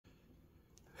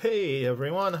Hey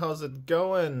everyone, how's it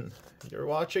going? You're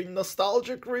watching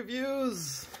Nostalgic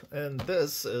Reviews, and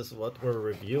this is what we're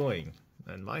reviewing.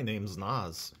 And my name's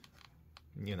Nas.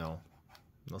 You know,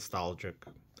 nostalgic.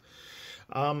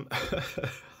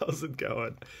 How's it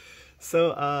going?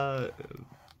 So,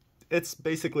 it's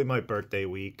basically my birthday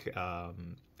week,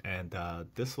 and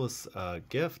this was a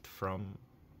gift from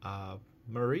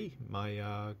Marie,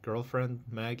 my girlfriend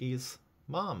Maggie's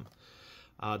mom.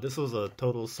 This was a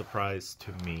total surprise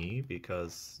to me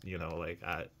because,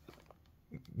 I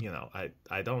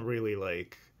don't really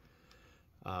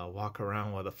walk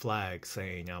around with a flag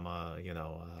saying I'm a,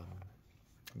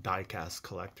 diecast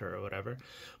collector or whatever.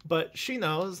 But she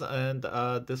knows, and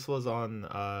this was on,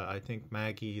 I think,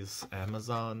 Maggie's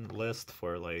Amazon list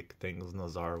for things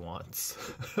Nazar wants.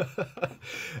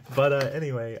 But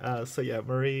anyway, so yeah,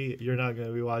 Marie, you're not going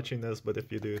to be watching this, but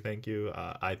if you do, thank you.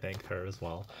 I thanked her as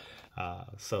well.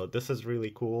 So this is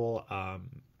really cool.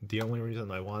 The only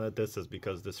reason I wanted this is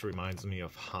because this reminds me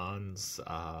of Han's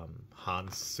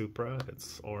Supra.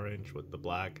 It's orange with the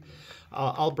black.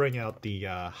 I'll bring out the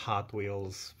Hot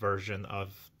Wheels version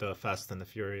of the Fast and the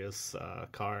Furious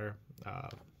car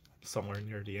somewhere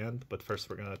near the end, but first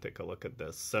we're gonna take a look at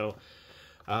this. So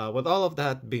with all of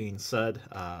that being said,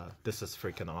 this is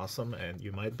freaking awesome, and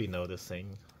you might be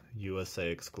noticing USA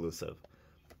exclusive.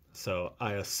 So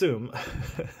I assume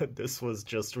this was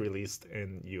just released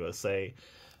in USA,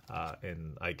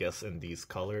 I guess in these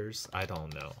colors. I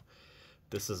don't know.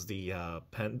 This is the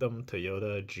PANDEM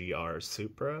Toyota GR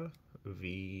Supra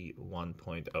V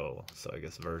 1.0. So I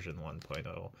guess version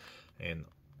 1.0 in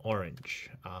orange.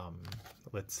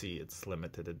 Let's see, it's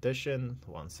limited edition,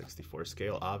 1/64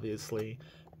 scale, obviously,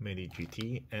 Mini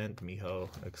GT and Miho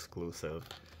exclusive.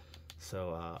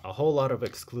 So a whole lot of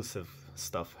exclusive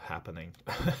stuff happening.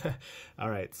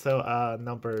 Alright, so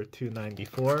number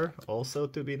 294, also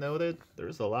to be noted.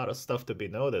 There's a lot of stuff to be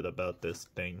noted about this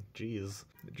thing. Jeez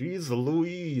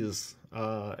Louise.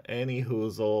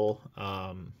 Anywhoozle,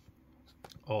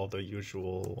 all the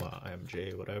usual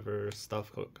MJ whatever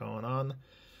stuff going on.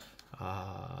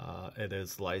 It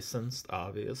is licensed,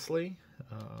 obviously.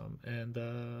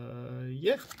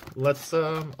 Yeah, let's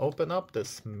open up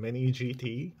this Mini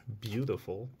GT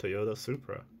beautiful Toyota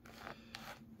Supra.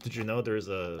 Did you know there's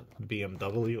a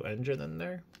BMW engine in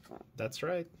there? That's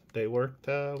right, they worked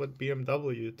with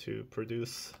BMW to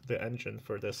produce the engine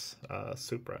for this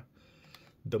Supra.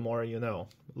 The more you know.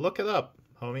 Look it up,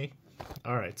 homie.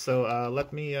 Alright, so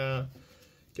let me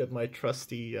get my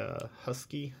trusty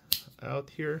Husky out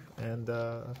here and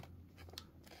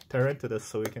tear into this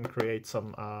so we can create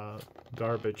some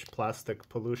garbage plastic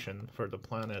pollution for the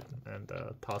planet and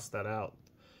toss that out,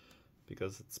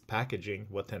 because it's packaging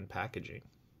within packaging.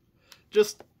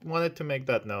 Just wanted to make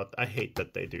that note. I hate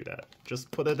that they do that.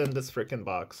 Just put it in this freaking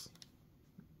box.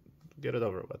 Get it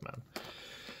over with, man.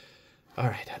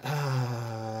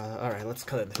 Alright, let's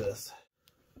cut into this.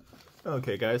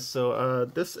 Okay guys, so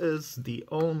this is the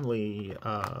only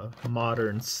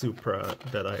modern Supra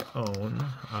that I own,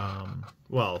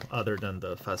 well, other than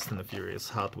the Fast and the Furious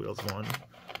Hot Wheels one,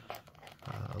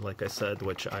 like I said,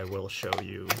 which I will show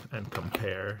you and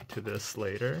compare to this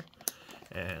later.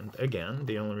 And again,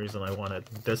 the only reason I wanted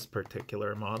this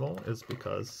particular model is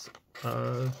because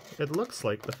it looks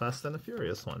like the Fast and the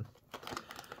Furious one.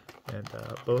 And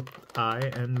both I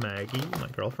and Maggie, my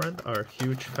girlfriend, are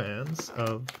huge fans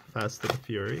of Fast and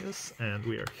Furious, and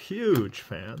we are huge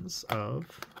fans of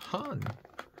Han.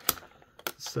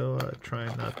 So try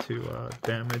not to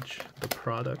damage the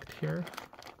product here.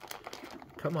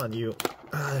 Come on, you.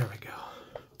 There we go.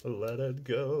 Let it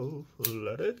go.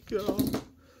 Let it go.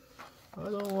 I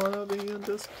don't want to be in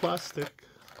this plastic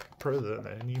prison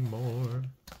anymore.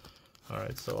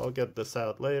 Alright, so I'll get this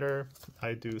out later.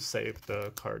 I do save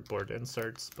the cardboard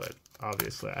inserts, but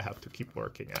obviously I have to keep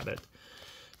working at it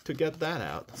to get that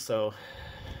out. So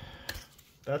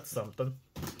that's something.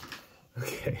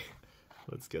 Okay,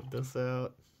 let's get this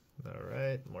out.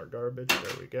 Alright, more garbage.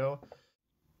 There we go.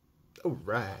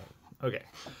 Alright. Okay,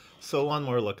 so one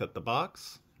more look at the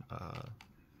box.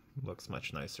 Looks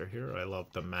much nicer here. I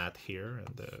love the matte here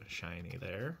and the shiny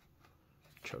there.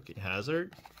 Choking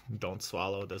hazard. Don't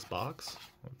swallow this box.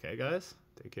 Okay, guys,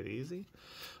 take it easy.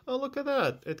 Oh, look at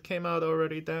that. It came out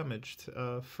already damaged,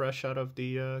 fresh out of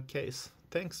the case.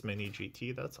 Thanks, Mini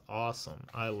GT. That's awesome.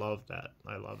 I love that.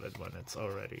 I love it when it's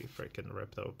already freaking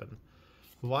ripped open.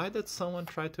 Why did someone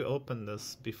try to open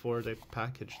this before they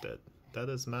packaged it? That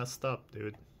is messed up,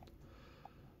 dude.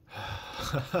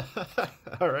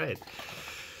 Alright.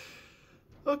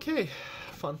 Okay,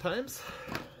 fun times.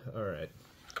 Alright.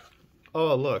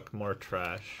 Oh, look, more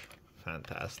trash.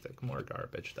 Fantastic. More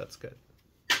garbage. That's good.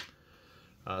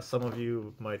 Some of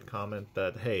you might comment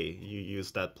that, hey, you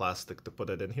used that plastic to put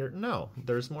it in here. No,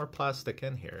 there's more plastic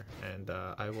in here, and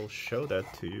I will show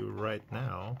that to you right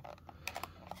now.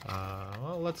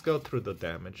 Well, let's go through the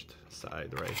damaged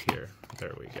side right here.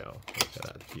 There we go. Look at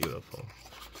that, beautiful.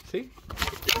 See?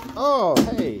 Oh,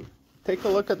 hey, take a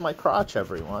look at my crotch,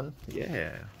 everyone.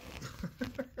 Yeah.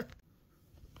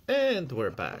 And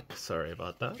we're back. Sorry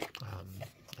about that.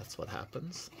 That's what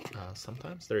happens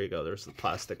sometimes. There you go. There's the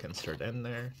plastic insert in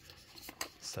there.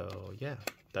 So yeah,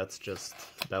 that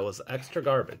was extra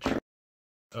garbage.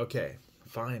 Okay,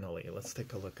 finally, let's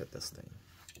take a look at this thing.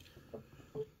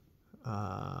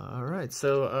 All right,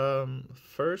 so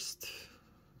first,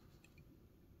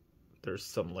 there's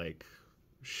some like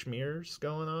smears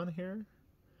going on here.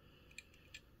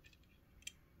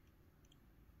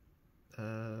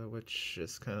 Which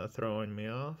is kind of throwing me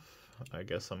off. I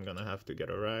guess I'm gonna have to get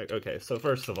a rag. Okay, so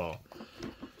first of all,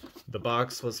 the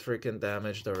box was freaking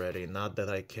damaged already. Not that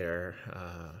I care,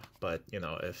 but you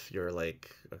know, if you're like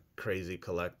a crazy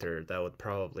collector, that would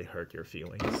probably hurt your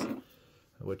feelings.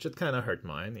 Which it kind of hurt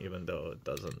mine, even though it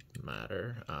doesn't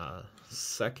matter.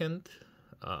 Second,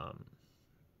 okay,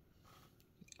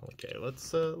 let's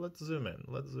zoom in.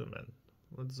 Let's zoom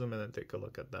in and take a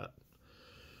look at that.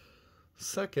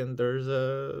 Second, there's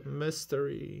a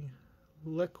mystery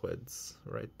liquids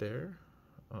right there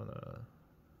on a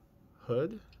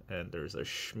hood, and there's a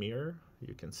smear.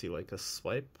 You can see like a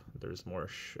swipe. There's more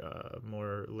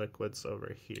liquids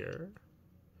over here.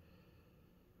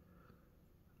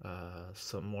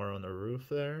 Some more on the roof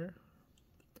there.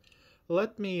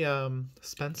 Let me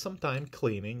spend some time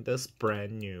cleaning this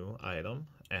brand new item,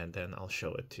 and then I'll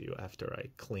show it to you after I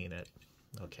clean it.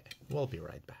 Okay, we'll be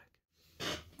right back.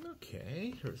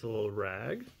 Okay, here's a little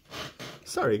rag.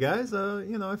 Sorry guys,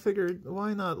 you know, I figured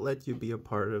why not let you be a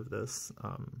part of this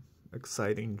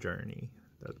exciting journey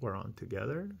that we're on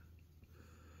together.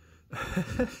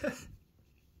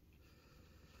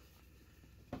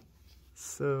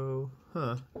 So,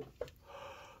 give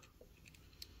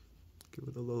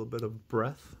it a little bit of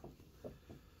breath.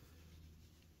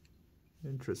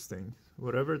 Interesting.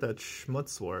 Whatever that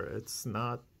schmutz were, it's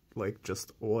not like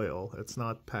just oil. It's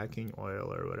not packing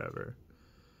oil or whatever.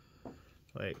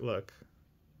 Like, look.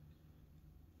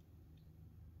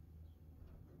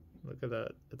 Look at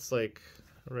that. It's like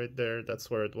right there, that's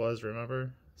where it was,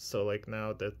 remember? So like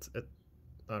now that it,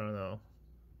 I don't know,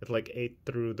 it like ate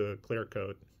through the clear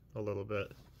coat a little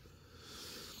bit.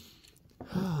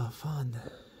 Ah, fun.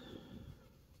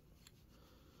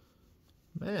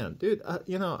 Man, dude,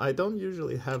 you know, I don't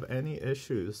usually have any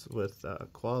issues with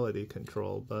quality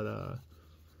control, but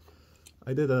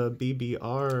I did a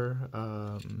BBR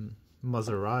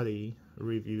Maserati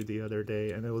review the other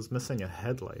day, and it was missing a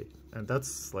headlight, and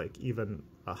that's like even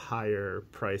a higher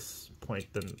price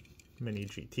point than Mini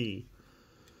GT.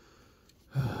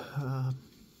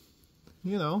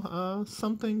 You know,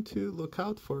 something to look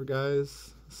out for,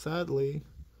 guys. Sadly,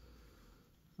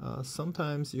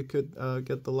 sometimes you could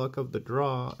get the luck of the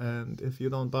draw, and if you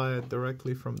don't buy it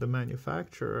directly from the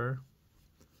manufacturer,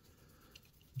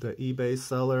 the eBay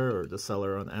seller or the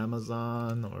seller on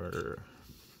Amazon or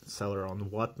seller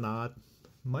on whatnot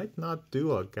might not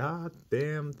do a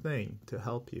goddamn thing to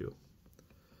help you.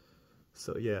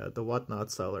 So yeah, the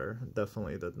whatnot seller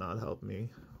definitely did not help me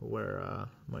where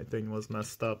my thing was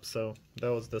messed up, so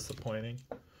that was disappointing.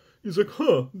 He's like,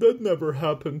 huh, that never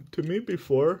happened to me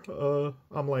before.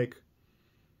 I'm like,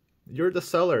 you're the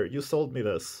seller, you sold me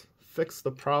this. Fix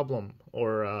the problem,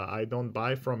 or I don't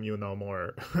buy from you no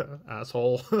more,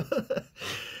 asshole.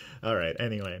 Alright,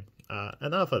 anyway,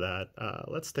 enough of that.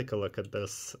 Let's take a look at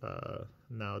this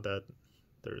now that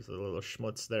there's a little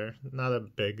schmutz there. Not a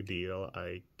big deal,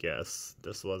 I guess.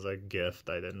 This was a gift,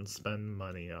 I didn't spend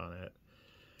money on it.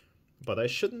 But I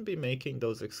shouldn't be making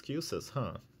those excuses,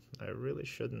 huh? I really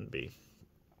shouldn't be.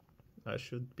 I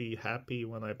should be happy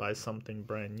when I buy something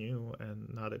brand new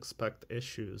and not expect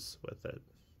issues with it.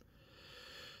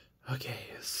 Okay,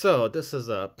 so this is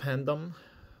a PANDEM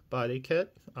body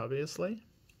kit, obviously.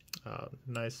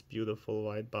 Nice, beautiful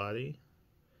wide body.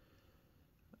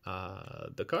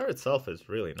 The car itself is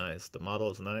really nice. The model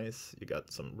is nice. You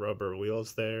got some rubber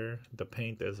wheels there. The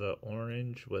paint is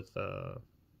orange with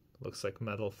looks like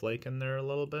metal flake in there a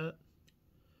little bit.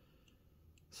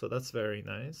 So that's very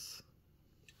nice.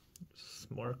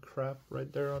 Just more crap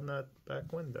right there on that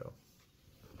back window.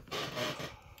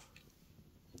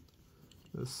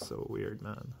 This is so weird,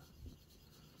 man.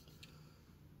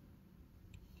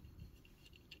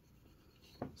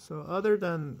 So other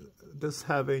than this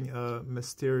having a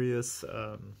mysterious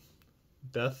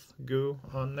death goo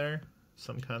on there,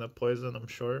 some kind of poison, I'm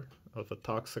sure, of a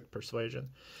toxic persuasion.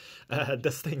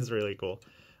 This thing's really cool.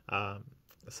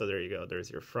 So there you go. There's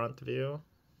your front view.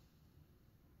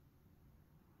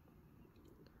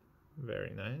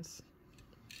 Very nice.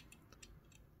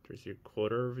 There's your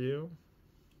quarter view.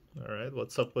 All right,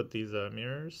 what's up with these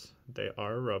mirrors? They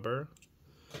are rubber.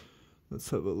 Let's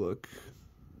have a look.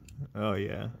 Oh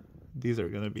yeah, these are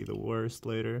gonna be the worst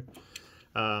later.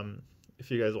 If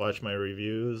you guys watch my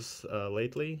reviews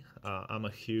lately, I'm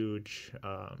a huge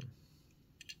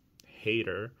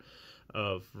hater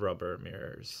of rubber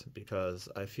mirrors because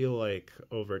I feel like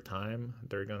over time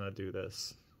they're gonna do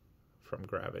this from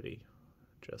gravity,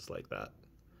 just like that,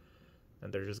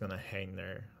 and they're just gonna hang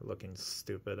there looking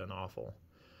stupid and awful.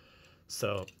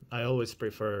 So I always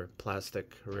prefer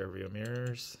plastic rear view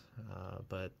mirrors,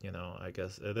 but you know, I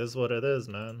guess it is what it is,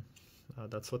 man.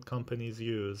 That's what companies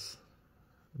use,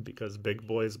 because big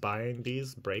boys buying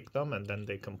these break them and then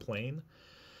they complain.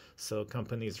 So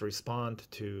companies respond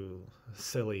to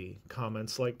silly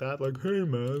comments like that, like, hey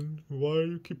man, why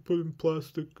do you keep putting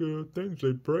plastic things,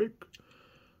 they break?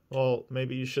 Well,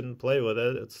 maybe you shouldn't play with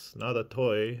it, it's not a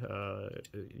toy,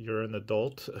 you're an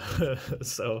adult.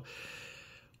 So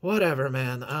whatever,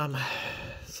 man.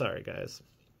 Sorry guys,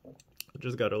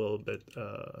 just got a little bit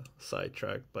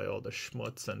sidetracked by all the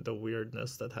schmutz and the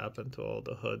weirdness that happened to all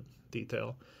the hood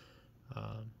detail.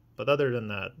 But other than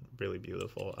that, really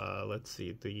beautiful. Let's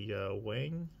see, the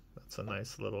wing. That's a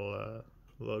nice little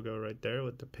logo right there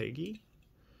with the piggy.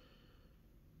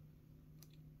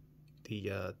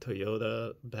 The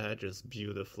Toyota badge is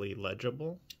beautifully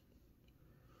legible.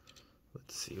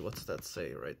 Let's see, what's that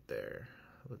say right there?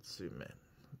 Let's zoom in.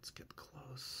 Let's get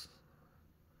close.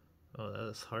 Oh, that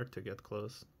is hard to get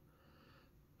close.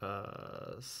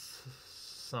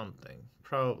 Something.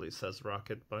 Probably says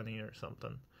Rocket Bunny or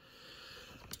something.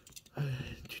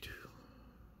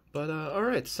 But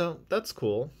alright, so that's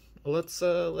cool. Let's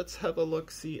have a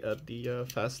look-see at the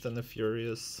Fast and the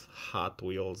Furious Hot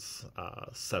Wheels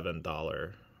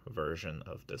 $7 version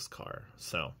of this car.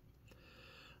 So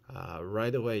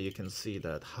right away you can see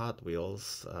that Hot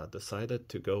Wheels decided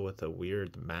to go with a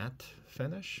weird matte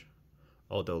finish.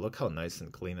 Although look how nice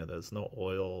and clean it is. No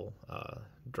oil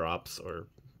drops or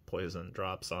poison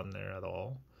drops on there at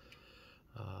all.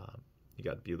 You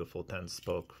got beautiful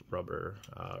 10-spoke rubber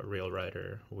Rail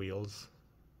Rider wheels,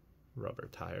 rubber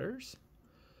tires,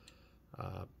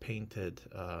 painted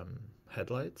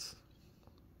headlights.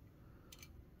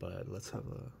 But let's have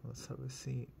a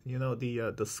see. You know,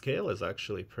 the scale is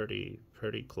actually pretty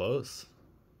close.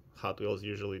 Hot Wheels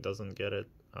usually doesn't get it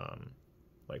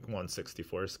like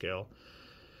 1/64 scale.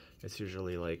 It's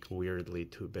usually like weirdly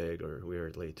too big or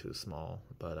weirdly too small.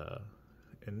 But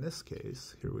in this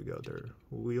case, here we go. They're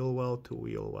wheel well to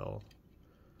wheel well.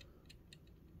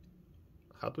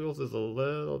 Hot Wheels is a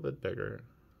little bit bigger,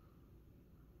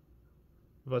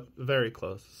 but very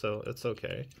close, so it's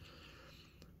okay.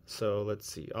 So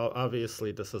let's see.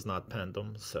 Obviously, this is not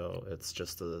PANDEM, so it's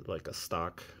just like a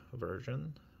stock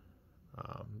version.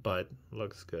 But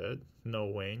looks good. No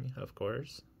wing, of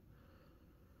course.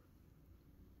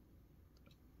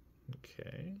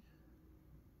 Okay.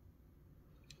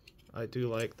 I do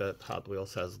like that Hot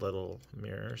Wheels has little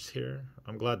mirrors here.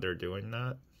 I'm glad they're doing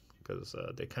that, because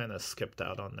they kind of skipped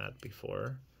out on that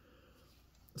before.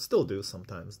 Still do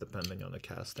sometimes, depending on the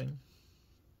casting.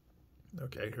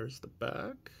 Okay, here's the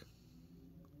back.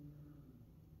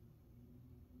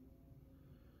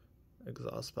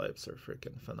 Exhaust pipes are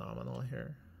freaking phenomenal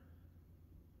here.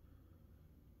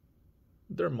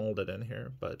 They're molded in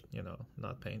here, but, you know,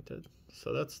 not painted.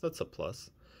 So that's a plus.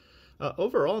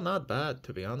 Overall, not bad,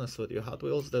 to be honest with you. Hot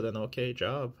Wheels did an okay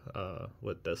job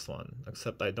with this one,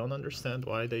 except I don't understand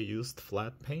why they used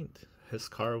flat paint. His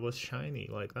car was shiny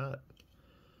like that.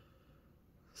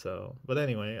 So, but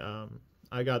anyway,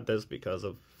 I got this because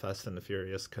of Fast and the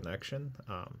Furious connection,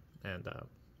 and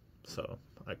so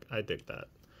I dig that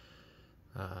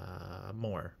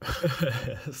more.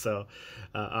 So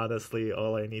honestly,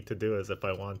 all I need to do is, if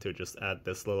I want to, just add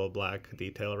this little black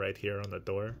detail right here on the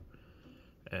door.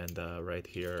 And right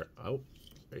here, oh,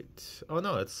 wait, oh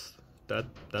no, it's that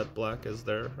black is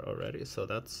there already, so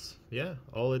that's, yeah,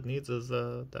 all it needs is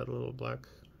that little black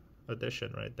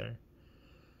addition right there,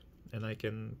 and I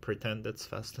can pretend it's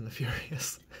Fast and the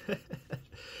Furious.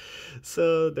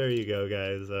 So there you go,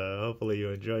 guys. Hopefully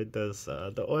you enjoyed this.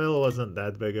 The oil wasn't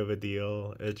that big of a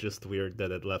deal. It's just weird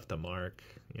that it left a mark,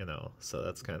 you know, so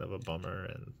that's kind of a bummer.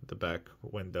 And the back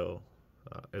window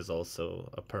is also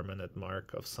a permanent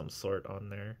mark of some sort on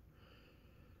there,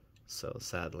 so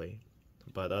sadly.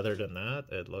 But other than that,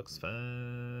 it looks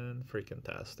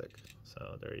fan-freaking-tastic.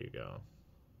 So there you go.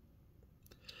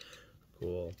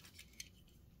 Cool.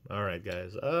 Alright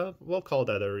guys, we'll call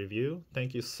that a review.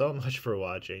 Thank you so much for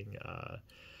watching.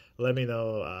 Let me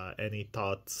know any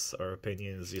thoughts or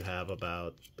opinions you have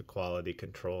about the quality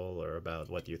control or about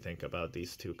what you think about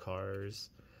these two cars.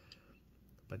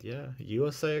 But yeah,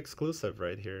 USA exclusive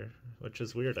right here, which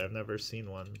is weird. I've never seen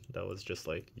one that was just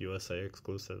like USA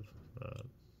exclusive.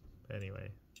 Anyway,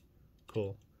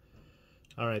 cool.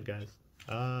 Alright guys,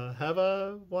 have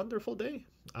a wonderful day.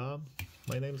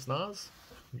 My name's Nas.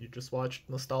 You just watched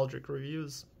Nostalgic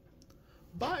Reviews.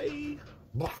 Bye!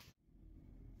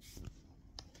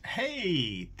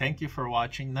 Hey, thank you for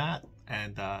watching that,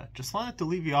 and just wanted to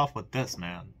leave you off with this,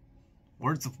 man.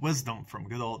 Words of wisdom from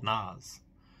good old Nas.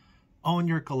 Own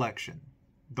your collection.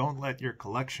 Don't let your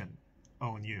collection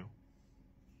own you.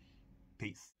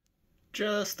 Peace.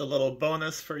 Just a little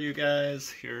bonus for you guys.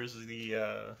 Here's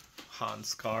the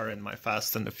Hans car in my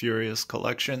Fast and the Furious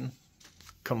collection.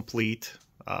 Complete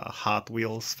Hot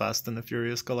Wheels Fast and the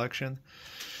Furious collection.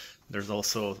 There's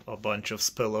also a bunch of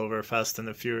spillover Fast and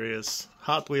the Furious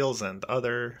Hot Wheels and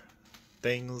other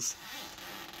things.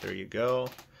 There you go.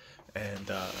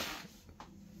 And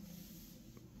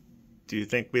do you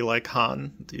think we like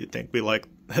Han? Do you think we like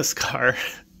this car?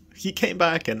 He came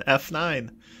back in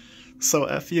F9. So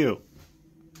F you.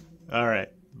 Alright,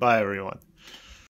 bye everyone.